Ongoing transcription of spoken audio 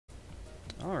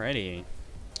Alrighty.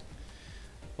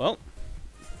 Well,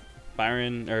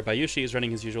 Bayushi is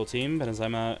running his usual team.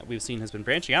 Benzema, we've seen, has been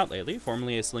branching out lately,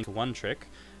 formerly a Slink 1 trick.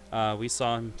 We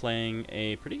saw him playing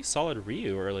a pretty solid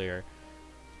Ryu earlier.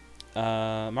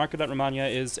 Marco.Romagna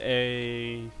is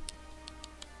a...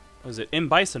 what is it?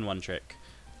 Bison 1 trick.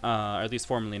 Or at least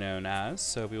formerly known as,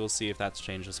 so we will see if that's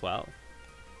changed as well.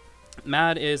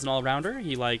 Mad is an all-rounder.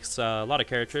 He likes a lot of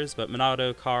characters, but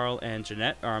Minato, Carl, and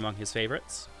Jeanette are among his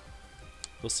favorites.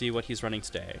 We'll see what he's running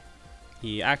today.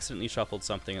 He accidentally shuffled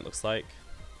something, it looks like.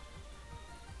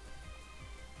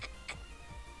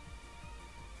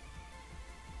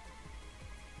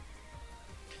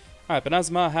 Alright,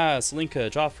 Benazma has Linka,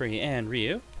 Joffrey, and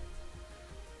Ryu.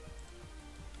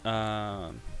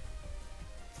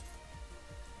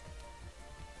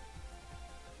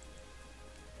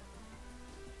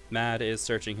 Mad is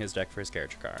searching his deck for his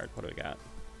character card. What do we got?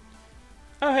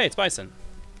 Oh, hey, it's Bison.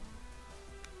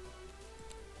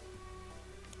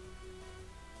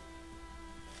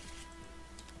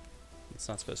 It's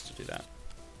not supposed to do that.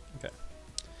 Okay.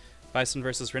 Bison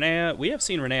versus Renea. We have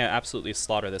seen Renea absolutely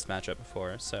slaughter this matchup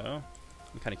before, so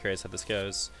I'm kind of curious how this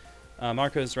goes.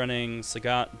 Marco's running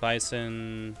Sagat,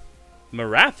 Bison,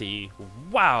 Marathi.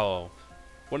 Wow!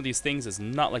 One of these things is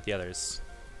not like the others.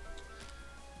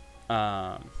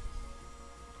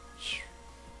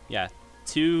 Yeah,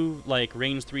 2 like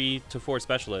range 3 to 4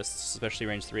 specialists, especially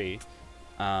range 3,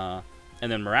 and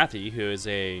then Marathi, who is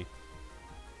a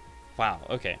wow.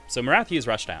 Okay, so Marathi is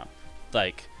rush down,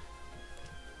 like.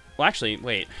 Well, actually,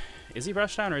 wait, is he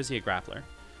rush down or is he a grappler?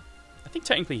 I think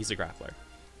technically he's a grappler,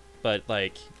 but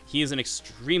like he is an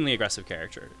extremely aggressive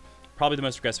character, probably the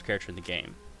most aggressive character in the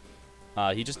game.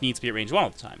 He just needs to be at range 1 all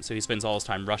the time, so he spends all his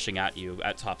time rushing at you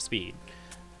at top speed.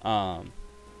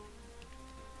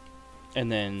 And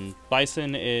then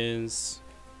Bison is,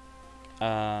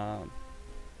 what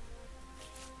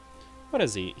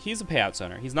is he? He's a payout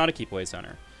zoner. He's not a keep away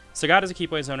zoner. Sagat is a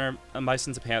keep away zoner, and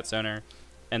Bison's a payout zoner,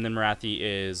 and then Marathi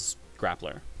is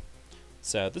grappler.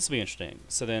 So this will be interesting.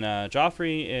 So then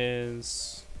Joffrey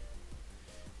is,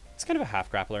 he's kind of a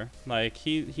half grappler. Like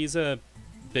he's a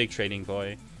big trading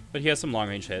boy, but he has some long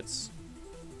range hits.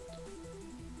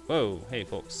 Whoa, hey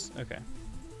folks. Okay.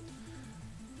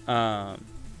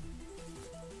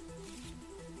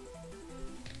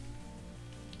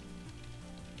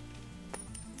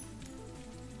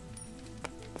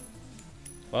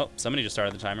 Well, somebody just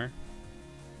started the timer.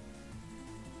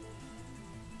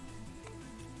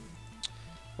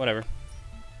 Whatever.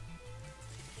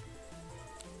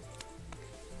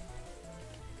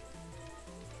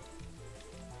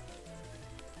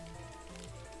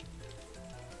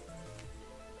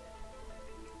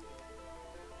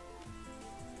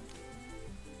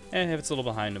 If it's a little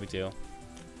behind, no big deal.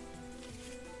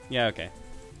 Yeah, okay.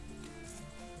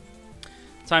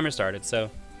 Timer started, so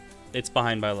it's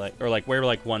behind by we're like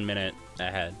 1 minute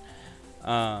ahead.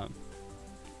 All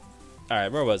right,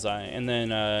 where was I? And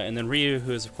then Ryu,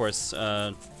 who is of course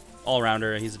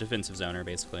all-rounder. He's a defensive zoner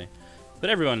basically, but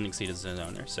everyone in Exceed is a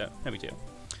zoner, so no big deal.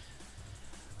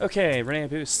 Okay, Renea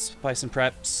boosts. Bison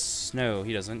preps. No,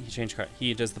 he doesn't.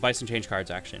 He does the Bison change cards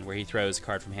action, where he throws a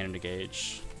card from hand into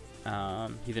gauge.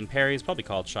 He then parries, probably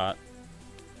called shot.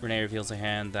 Renea reveals a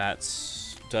hand that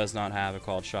does not have a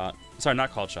called shot. Sorry,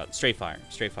 not called shot. Straight fire.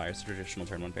 Straight fire is the traditional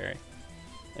turn 1 parry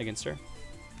against her.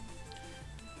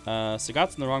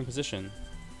 Sagat's in the wrong position.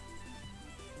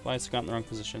 Why is Sagat in the wrong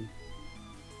position?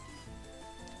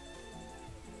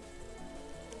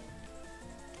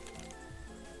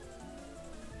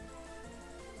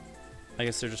 I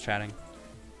guess they're just chatting.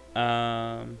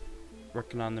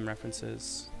 Working on them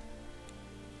references.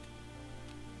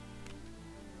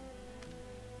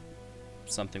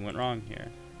 Something went wrong here.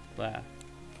 Blah.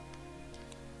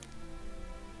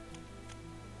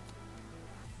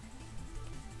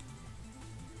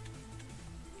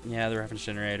 Yeah, the reference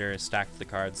generator is stacked to the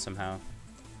cards somehow.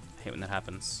 I hate when that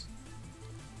happens.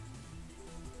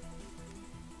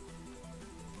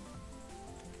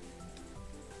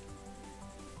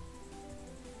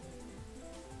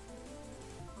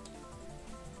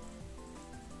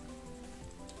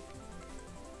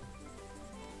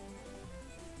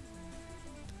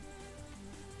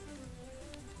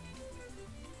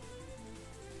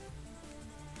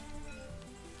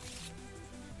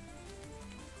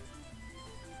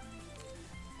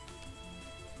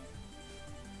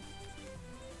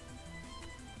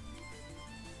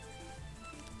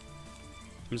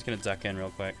 I'm just gonna duck in real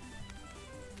quick.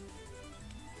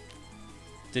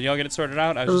 Did y'all get it sorted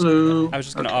out? I was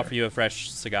just gonna offer you a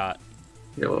fresh Sagat.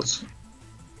 Yeah, let's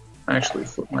actually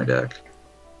flip my deck.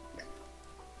 I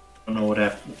don't know what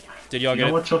happened. Did y'all get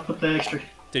What's up with the extra?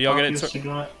 Did y'all get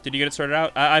it? Did you get it sorted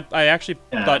out? I actually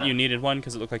thought you needed one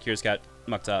because it looked like yours got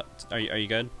mucked up. Are you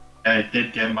good? It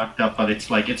did get mucked up, but it's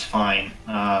fine.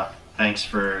 Thanks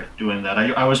for doing that.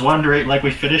 I was wondering, like,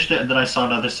 we finished it, and then I saw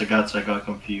another Sagat, so I got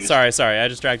confused. Sorry, I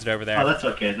just dragged it over there. Oh, that's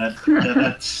okay.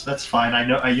 That's fine. I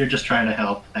know you're just trying to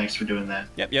help. Thanks for doing that.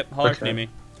 Yep. Holler if you need me.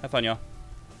 Have fun, y'all.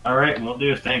 All right, will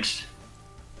do. Thanks.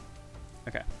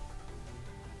 Okay.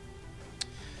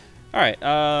 All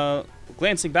right.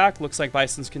 Glancing back, looks like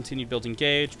Bison's continued building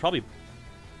gauge. Probably.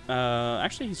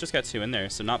 Actually, he's just got 2 in there,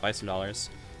 so not Bison dollars.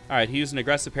 All right. He used an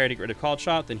aggressive parry to get rid of called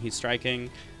shot. Then he's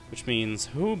striking. Which means,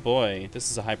 oh boy,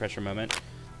 this is a high-pressure moment.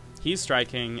 He's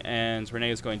striking, and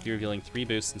Renea is going to be revealing 3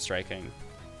 boosts in striking.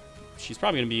 She's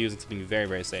probably going to be using something very,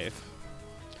 very safe.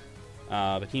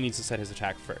 But he needs to set his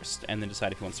attack first, and then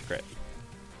decide if he wants to crit.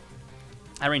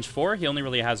 At range 4, he only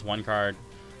really has 1 card,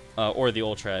 or the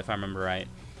Ultra, if I remember right.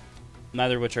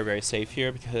 Neither of which are very safe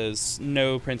here, because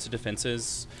no Prince of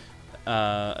Defenses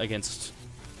against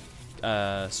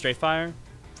Straight Fire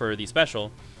for the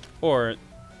special, or...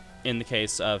 in the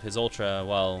case of his Ultra,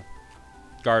 well,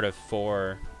 guard of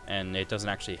 4, and it doesn't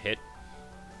actually hit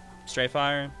Straight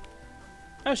Fire.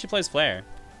 Oh, she plays Flare.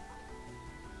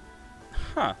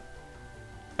 Huh.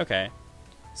 Okay.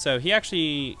 So he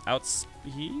actually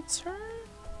outspeeds her?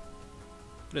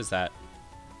 What is that?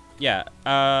 Yeah,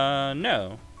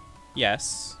 no.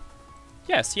 Yes.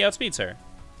 Yes, he outspeeds her.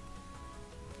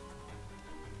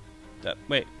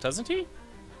 Wait, doesn't he?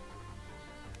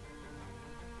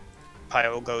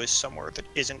 Pio goes somewhere that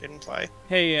isn't in play.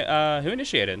 Hey, who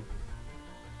initiated?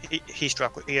 He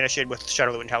initiated with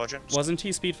Shadowloo Intelligence. Wasn't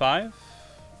he speed 5?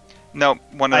 No,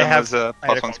 one of them was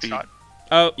 +1 speed. Shot.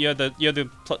 Oh, you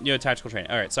had tactical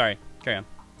training. All right, sorry. Carry on.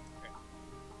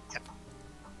 Yeah.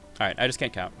 All right, I just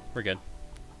can't count. We're good.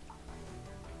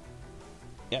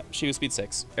 Yeah, she was speed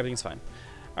 6. Everything's fine.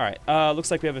 All right,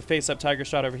 looks like we have a face-up Tiger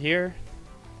Shot over here.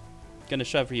 Gonna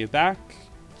shove Ryu back.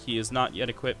 He is not yet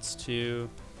equipped to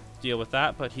deal with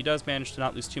that, but he does manage to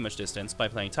not lose too much distance by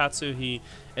playing Tatsu. He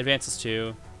advances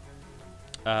 2,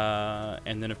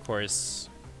 and then of course,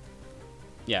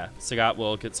 yeah, Sagat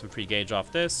will get some free gauge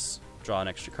off this, draw an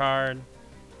extra card.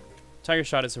 Tiger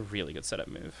Shot is a really good setup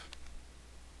move.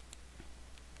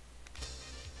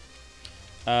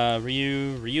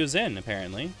 Ryu's in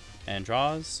apparently and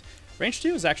draws. Range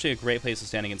 2 is actually a great place to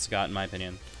stand against Sagat in my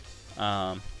opinion.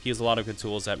 He has a lot of good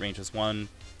tools at ranges 1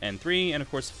 and 3, and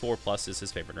of course 4+ is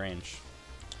his favorite range.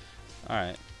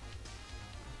 Alright.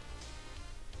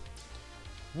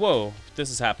 Whoa, this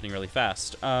is happening really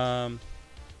fast.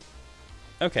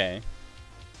 Okay.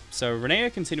 So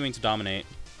Renea continuing to dominate.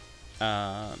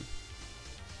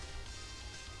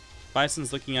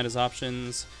 Bison's looking at his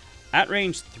options. At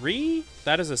range 3,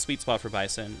 that is a sweet spot for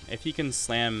Bison. If he can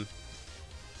slam...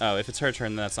 Oh, if it's her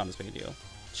turn, then that's not as big a deal.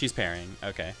 She's parrying.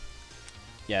 Okay.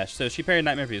 Yeah, so she parried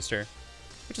Nightmare Booster,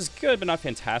 which is good, but not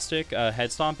fantastic.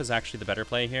 Head Stomp is actually the better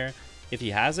play here. If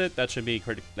he has it, that should be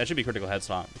Critical Head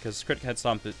Stomp, because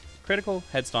Critical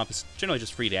Head Stomp is generally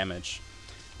just free damage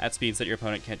at speeds that your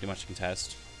opponent can't do much to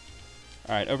contest.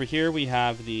 Alright, over here we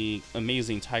have the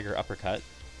amazing Tiger Uppercut,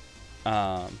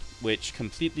 which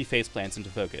completely face plants into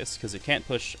focus, because it can't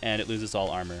push and it loses all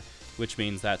armor, which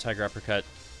means that Tiger Uppercut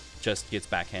just gets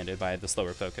backhanded by the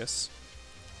slower focus.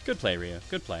 Good play, Ryu.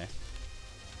 Good play.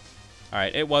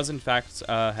 Alright, it was in fact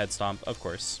Head Stomp, of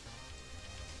course.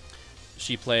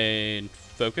 She played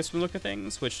Focus from the look of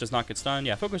things, which does not get stunned.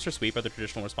 Yeah, Focus or Sweep are the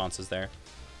traditional responses there.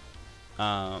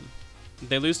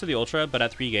 They lose to the Ultra, but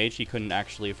at 3 gauge, he couldn't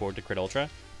actually afford to crit Ultra.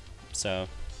 So,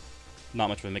 not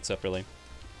much of a mix-up, really.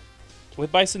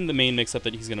 With Bison, the main mix-up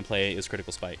that he's going to play is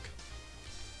Critical Spike.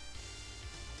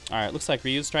 Alright, looks like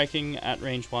Ryu's striking at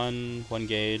range 1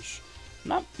 gauge.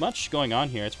 Not much going on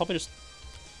here. It's probably just...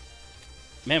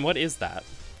 Man, what is that?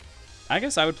 I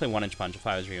guess I would play 1-inch punch if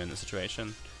I was Ryu in this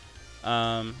situation.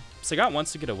 Sagat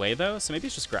wants to get away, though, so maybe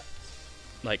it's just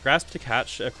grasp to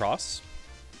catch across.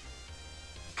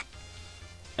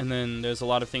 And then there's a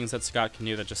lot of things that Sagat can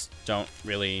do that just don't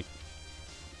really,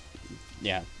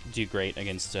 do great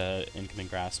against incoming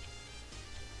grasp.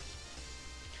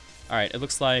 Alright, it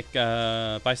looks like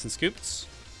Bison scooped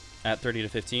at 30 to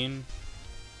 15.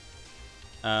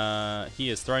 He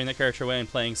is throwing that character away and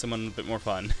playing someone a bit more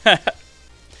fun.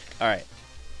 Alright.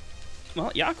 Well,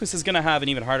 Iaquis is going to have an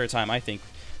even harder time, I think,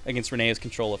 against Renea's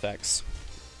control effects.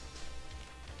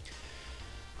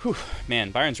 Whew,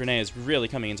 man, Byron's Renea is really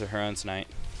coming into her own tonight.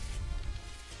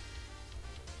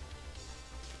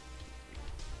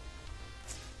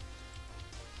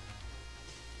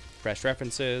 Fresh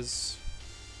references.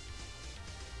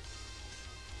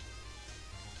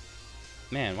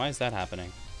 Man, why is that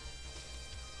happening?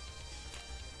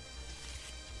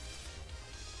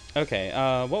 Okay,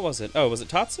 what was it? Oh, was it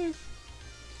Tatsu?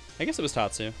 I guess it was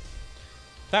Tatsu.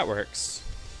 That works.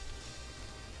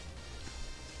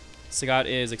 Sagat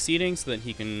is exceeding so that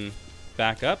he can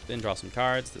back up and draw some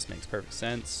cards. This makes perfect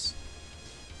sense.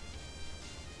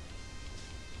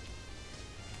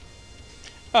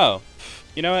 Oh,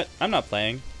 you know what? I'm not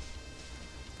playing.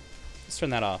 Let's turn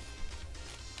that off.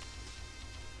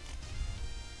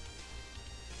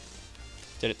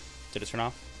 Did it turn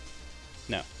off?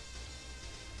 No.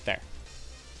 There.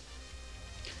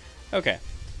 Okay.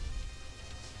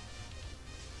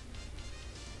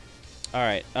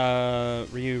 Alright,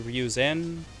 Ryu's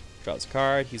in. Draws a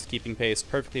card. He's keeping pace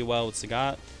perfectly well with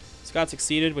Sagat. Sagat's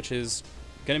exceeded, which is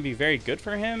going to be very good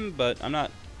for him, but I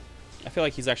feel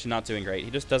like he's actually not doing great.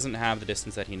 He just doesn't have the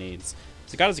distance that he needs.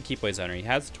 Sagat is a keep away zoner. He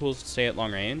has the tools to stay at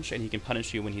long range, and he can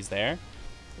punish you when he's there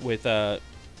with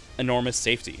enormous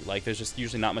safety. Like, there's just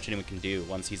usually not much anyone can do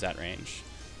once he's at range.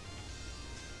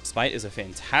 Spite is a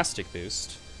fantastic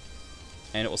boost,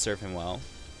 and it will serve him well.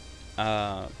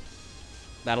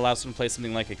 That allows him to play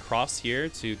something like a cross here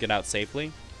to get out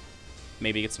safely.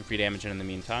 Maybe get some free damage in the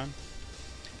meantime.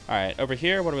 Alright, over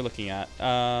here, what are we looking at?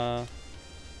 Sorry,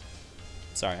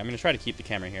 I'm going to try to keep the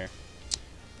camera here.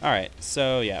 Alright,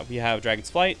 so yeah, we have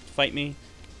Dragon's Flight, fight me.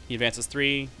 He advances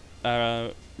 3.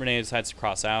 Renea decides to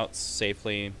cross out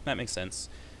safely. That makes sense.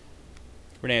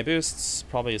 Renea boosts,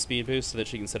 probably a speed boost so that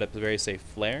she can set up a very safe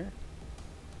flare.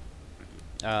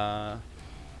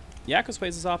 Iaquis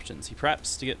weighs his options. He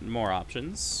preps to get more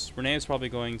options. Renea is probably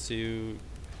going to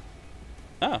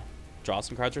draw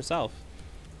some cards herself.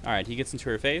 Alright, he gets into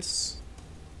her face.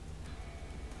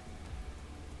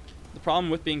 The problem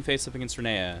with being face up against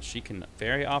Renea, she can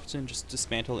very often just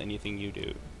dismantle anything you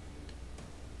do.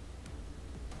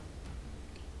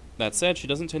 That said, she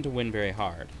doesn't tend to win very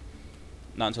hard.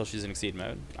 Not until she's in Exceed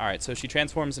mode. Alright, so she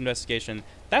transforms Investigation.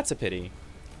 That's a pity.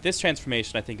 This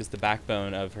transformation, I think, is the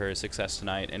backbone of her success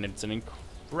tonight, and it's an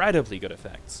incredibly good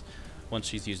effect once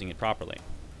she's using it properly.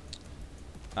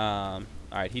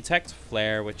 Alright, he teched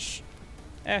Flare, which,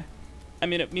 I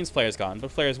mean, it means Flare's gone,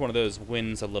 but Flare is one of those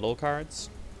wins a little cards.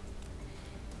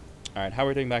 Alright, how are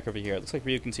we doing back over here? It looks like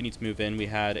Ryu continued to move in. We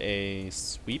had a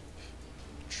sweep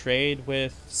trade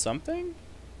with something?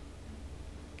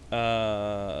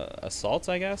 Assault,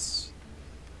 I guess?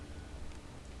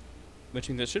 Which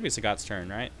means it should be Sagat's turn,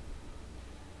 right?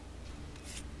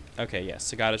 Okay, yes,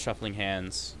 Sagat is shuffling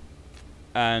hands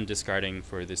and discarding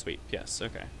for the sweep. Yes,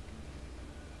 okay.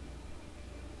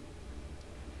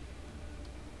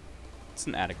 It's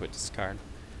an adequate discard.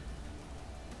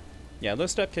 Yeah, low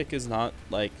step kick is not,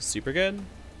 like, super good.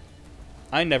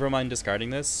 I never mind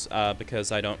discarding this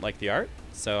because I don't like the art,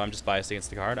 so I'm just biased against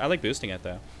the card. I like boosting it,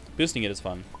 though. Boosting it is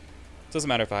fun. It doesn't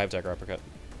matter if I have deck or uppercut.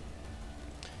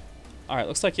 Alright,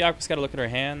 looks like Iaquis got a look at her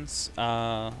hands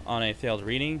on a failed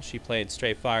reading. She played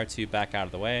Stray Fire to back out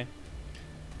of the way.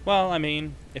 Well, I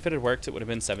mean, if it had worked, it would have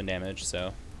been 7 damage,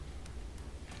 so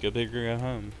go big or go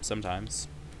home sometimes.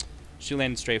 She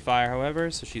landed Stray Fire, however,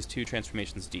 so she's 2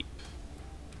 transformations deep.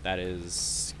 That is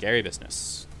scary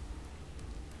business.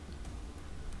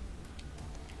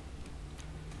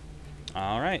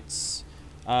 Alright.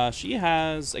 She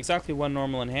has exactly 1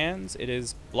 normal in hands. It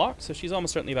is blocked, so she's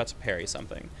almost certainly about to parry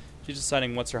something. She's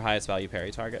deciding what's her highest value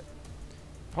parry target.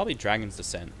 Probably Dragon's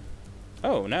Descent.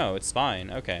 Oh, no, it's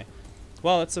Spine. Okay.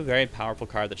 Well, it's a very powerful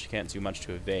card that she can't do much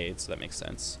to evade, so that makes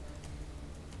sense.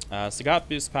 Sagat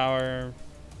boosts power.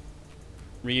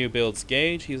 Ryu builds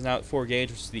Gauge. He's now at 4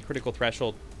 Gauge, which is the critical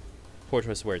threshold. Poor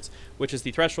choice of words. Which is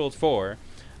the threshold for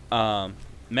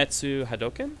Metsu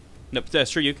Hadoken? No,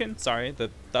 Shoryuken. Sorry,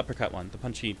 the uppercut one. The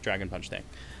punchy dragon punch thing.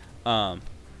 Metsu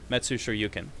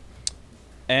Shoryuken.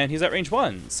 And he's at range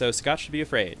 1, so Sagat should be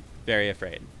afraid. Very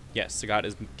afraid. Yes, Sagat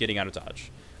is getting out of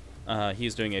dodge.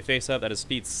 He's doing a face-up. That is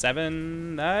speed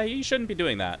 7. He shouldn't be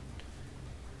doing that.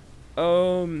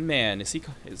 Oh, man.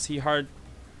 Is he hard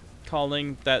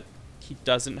calling that he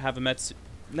doesn't have a Metsu?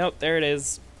 Nope, there it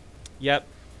is. Yep.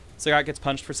 Sagat gets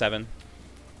punched for 7.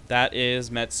 That is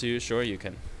Metsu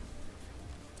Shoryuken.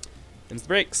 Ends the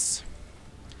brakes.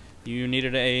 You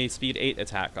needed a speed 8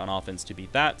 attack on offense to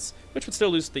beat that, which would still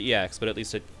lose the EX, but at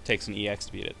least it takes an EX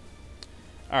to beat it.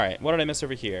 Alright, what did I miss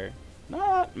over here?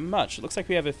 Not much. It looks like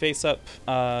we have a face-up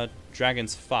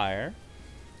Dragon's Fire,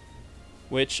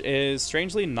 which is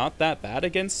strangely not that bad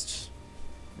against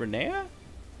Renea?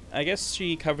 I guess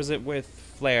she covers it with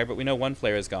Flare, but we know 1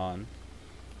 Flare is gone.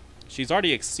 She's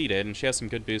already exceeded, and she has some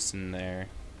good boosts in there.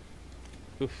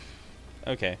 Oof.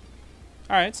 Okay.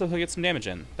 Alright, so he'll get some damage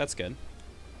in. That's good.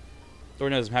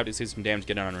 Lord knows I'm happy to see some damage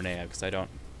get in on Renea, because I don't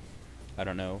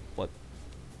know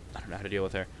how to deal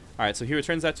with her. Alright, so he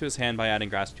returns that to his hand by adding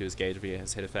Grasp to his gauge via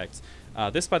his hit effect.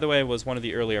 This, by the way, was one of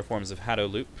the earlier forms of Hado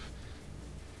Loop.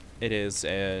 It is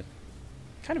a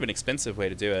kind of an expensive way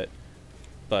to do it,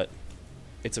 but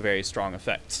it's a very strong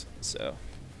effect. So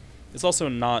it's also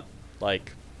not,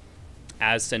 like,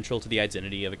 as central to the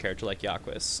identity of a character like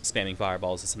Iaquis. Spamming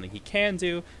fireballs is something he can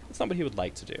do. It's not what he would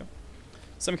like to do.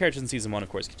 Some characters in Season 1, of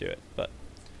course, could do it, but...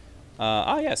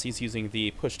 yes, he's using the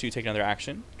push to take another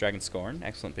action. Dragon Scorn,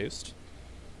 excellent boost.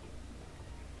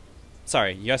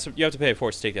 Sorry, you have to pay a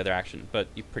force to take the other action, but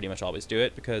you pretty much always do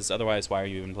it, because otherwise why are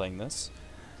you even playing this?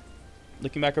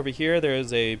 Looking back over here, there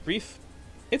is a brief...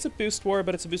 It's a boost war,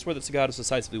 but it's a boost war that Sagat is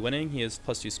decisively winning. He has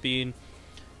 +2 speed.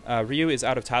 Ryu is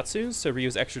out of Tatsu, so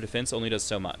Ryu's extra defense only does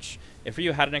so much. If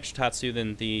Ryu had an extra Tatsu,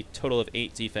 then the total of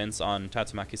 8 defense on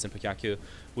Tatsumaki Senpukyaku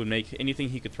would make anything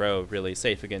he could throw really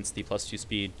safe against the +2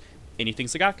 speed anything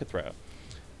Sagat could throw.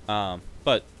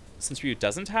 But since Ryu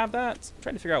doesn't have that, I'm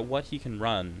trying to figure out what he can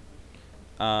run.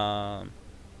 I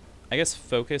guess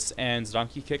Focus and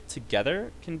Donkey Kick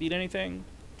together can beat anything.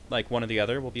 Like, one or the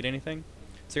other will beat anything.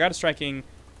 Sagat is striking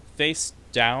face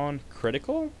down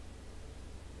critical?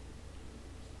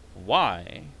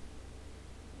 Why?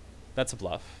 That's a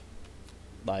bluff.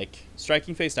 Like,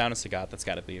 striking face down is Sagat, that's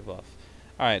gotta be a bluff.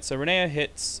 Alright, so Renea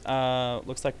hits,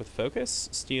 looks like with Focus,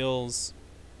 steals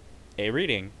a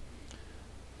reading.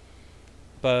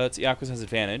 But Iaquis has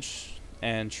advantage,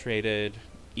 and traded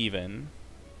even,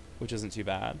 which isn't too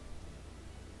bad.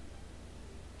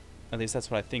 At least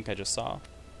that's what I think I just saw.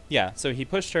 Yeah, so he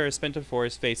pushed her, spent a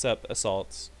force, face up,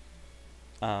 assaults.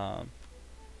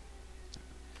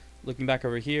 Looking back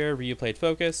over here, Ryu played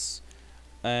Focus,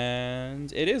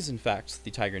 and it is in fact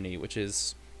the Tiger Knee, which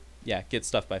is, yeah, get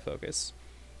stuffed by Focus.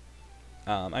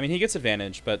 I mean, he gets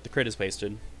advantage, but the crit is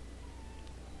wasted.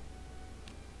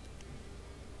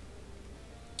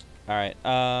 Alright,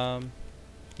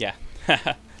 yeah.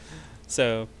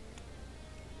 So,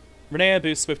 Renea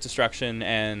boosts Swift Destruction,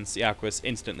 and Iaquis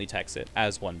instantly techs it,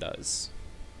 as one does.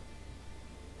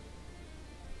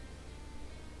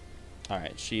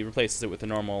 Alright, she replaces it with the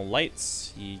normal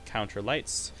lights. He counter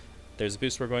lights. There's a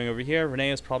boost war going over here.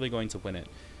 Renea is probably going to win it.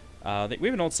 We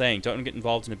have an old saying, don't get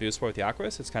involved in a boost war with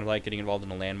Iaquis. It's kind of like getting involved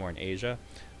in a land war in Asia.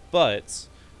 But,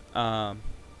 Renea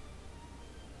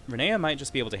might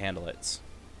just be able to handle it.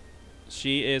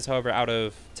 She is, however, out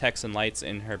of techs and lights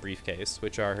in her briefcase,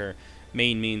 which are her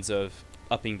main means of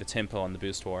upping the tempo on the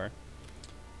boost war.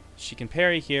 She can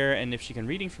parry here, and if she can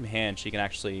reading from hand, she can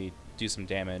actually do some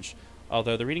damage.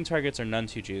 Although the reading targets are none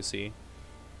too juicy.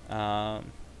 Block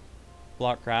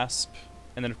Grasp,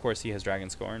 and then of course he has Dragon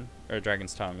Scorn, or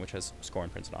Dragon's Tongue, which has Scorn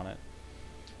printed on it.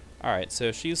 Alright,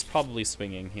 so she's probably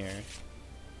swinging here.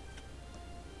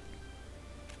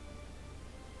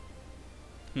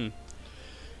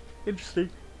 Interesting.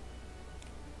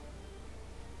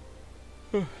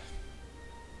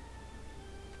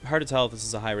 Hard to tell if this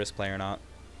is a high-risk play or not.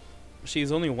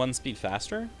 She's only 1 speed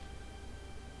faster,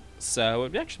 so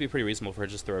it would actually be pretty reasonable for her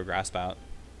to just throw a Grasp out.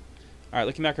 Alright,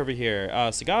 looking back over here.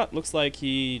 Sagat looks like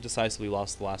he decisively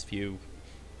lost the last few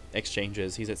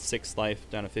exchanges. He's at 6 life,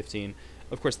 down to 15.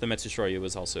 Of course, the Metsushoryu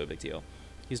was also a big deal.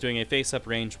 He's doing a face-up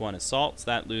range 1 assault. So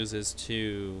that loses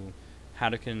to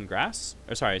Hadouken Grasp.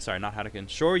 Or sorry, not Hadouken.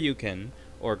 Shoryuken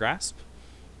or Grasp.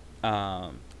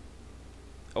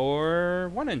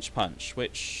 Or 1-inch Punch,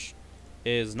 which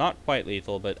is not quite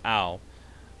lethal, but ow.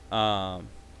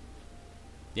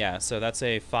 Yeah, so that's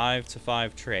a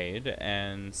 5-to-5 trade,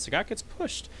 and Sagat gets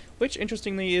pushed, which,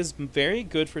 interestingly, is very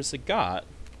good for Sagat.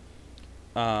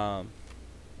 I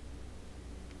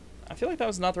feel like that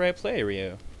was not the right play,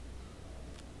 Ryu.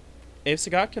 If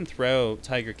Sagat can throw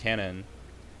Tiger Cannon,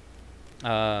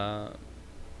 not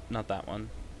that one,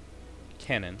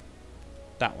 Cannon,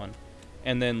 that one,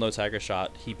 and then low Tiger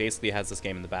Shot, he basically has this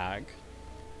game in the bag.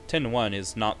 10-1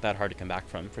 is not that hard to come back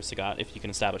from for Sagat if you can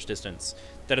establish distance.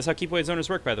 That is how Keep Away zoners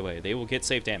work, by the way. They will get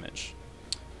safe damage.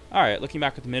 Alright, looking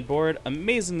back at the mid-board,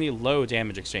 amazingly low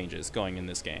damage exchanges going in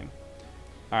this game.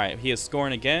 Alright, he has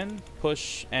Scorn again,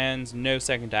 push, and no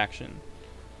second action.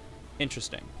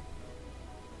 Interesting.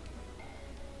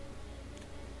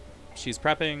 She's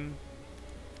prepping.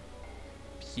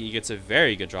 He gets a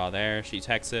very good draw there. She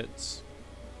techs it.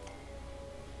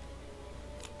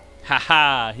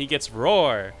 Haha, he gets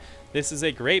Roar. This is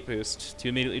a great boost to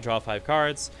immediately draw 5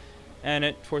 cards, and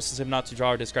it forces him not to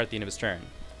draw or discard at the end of his turn.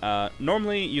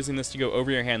 Normally, using this to go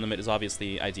over your hand limit is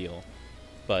obviously ideal,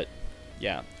 but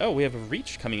yeah. Oh, we have a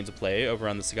Reach coming into play over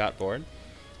on the Sagat board.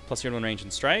 Plus your 1 range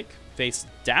and strike. Face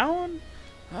down?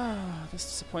 Ah, this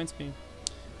disappoints me.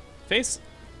 Face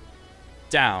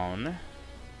down.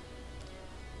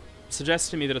 suggests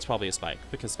to me that it's probably a Spike,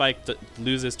 because Spike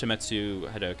loses to Metsu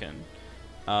Hadoken.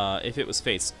 If it was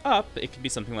face up, it could be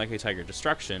something like a Tiger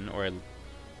Destruction, or a...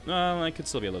 Well, it could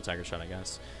still be a low Tiger Shot, I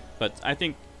guess. But I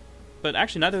think... But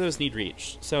actually, neither of those need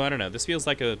reach, so I don't know. This feels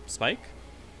like a Spike,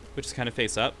 which is kind of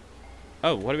face up.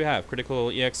 Oh, what do we have?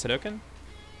 Critical EX Hadoken?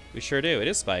 We sure do. It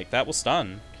is Spike. That will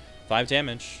stun. 5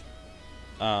 damage.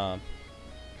 In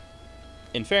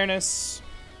fairness...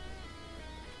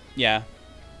 Yeah.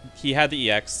 He had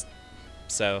the EX,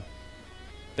 so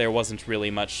there wasn't really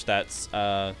much that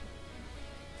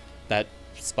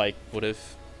Spike would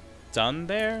have done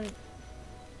there.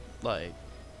 Like,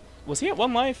 was he at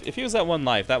 1 life? If he was at 1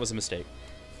 life, that was a mistake.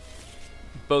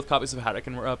 Both copies of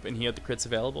Hadoken were up, and he had the crits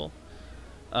available.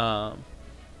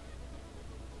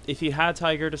 If he had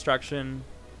Tiger Destruction,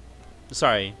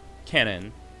 sorry,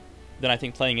 Cannon, then I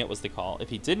think playing it was the call. If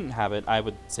he didn't have it, I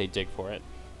would say dig for it.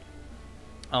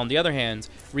 On the other hand,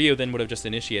 Ryu then would have just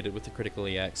initiated with the critical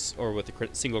EX, or with the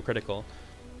single critical.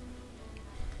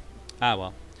 Ah,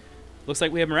 well. Looks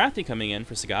like we have Marathi coming in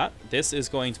for Sagat. This is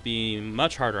going to be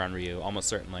much harder on Ryu, almost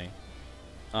certainly.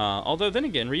 Although, then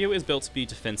again, Ryu is built to be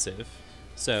defensive,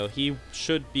 so he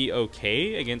should be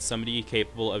okay against somebody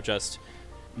capable of just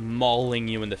mauling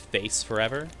you in the face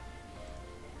forever.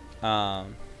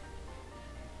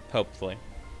 Hopefully.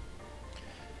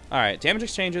 Alright, damage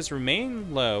exchanges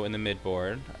remain low in the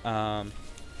mid-board.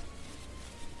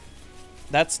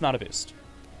 That's not a boost.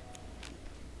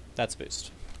 That's a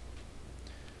boost.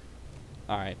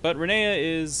 Alright, but Renea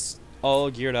is all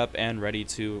geared up and ready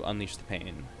to unleash the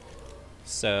pain.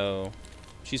 So,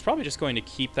 she's probably just going to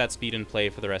keep that speed in play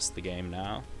for the rest of the game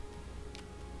now.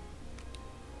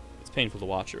 It's painful to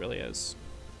watch, it really is.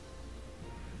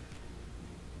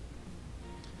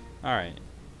 Alright.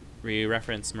 Ryu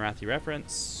reference, Marathi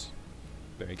reference.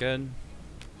 Very good.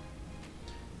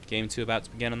 Game 2 about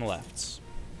to begin on the left.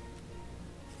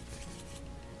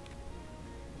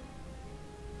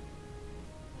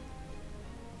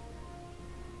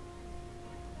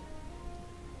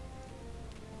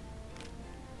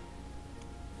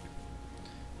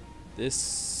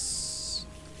 This...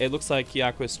 It looks like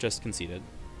Iaquis just conceded.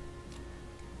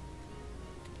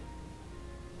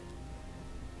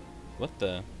 What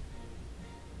the...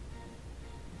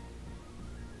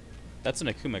 That's an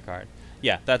Akuma card.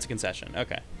 Yeah, that's a concession.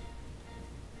 Okay.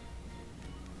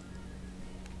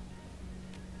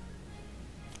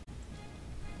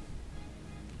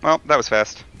 Well, that was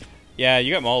fast. Yeah,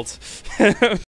 you got mauled.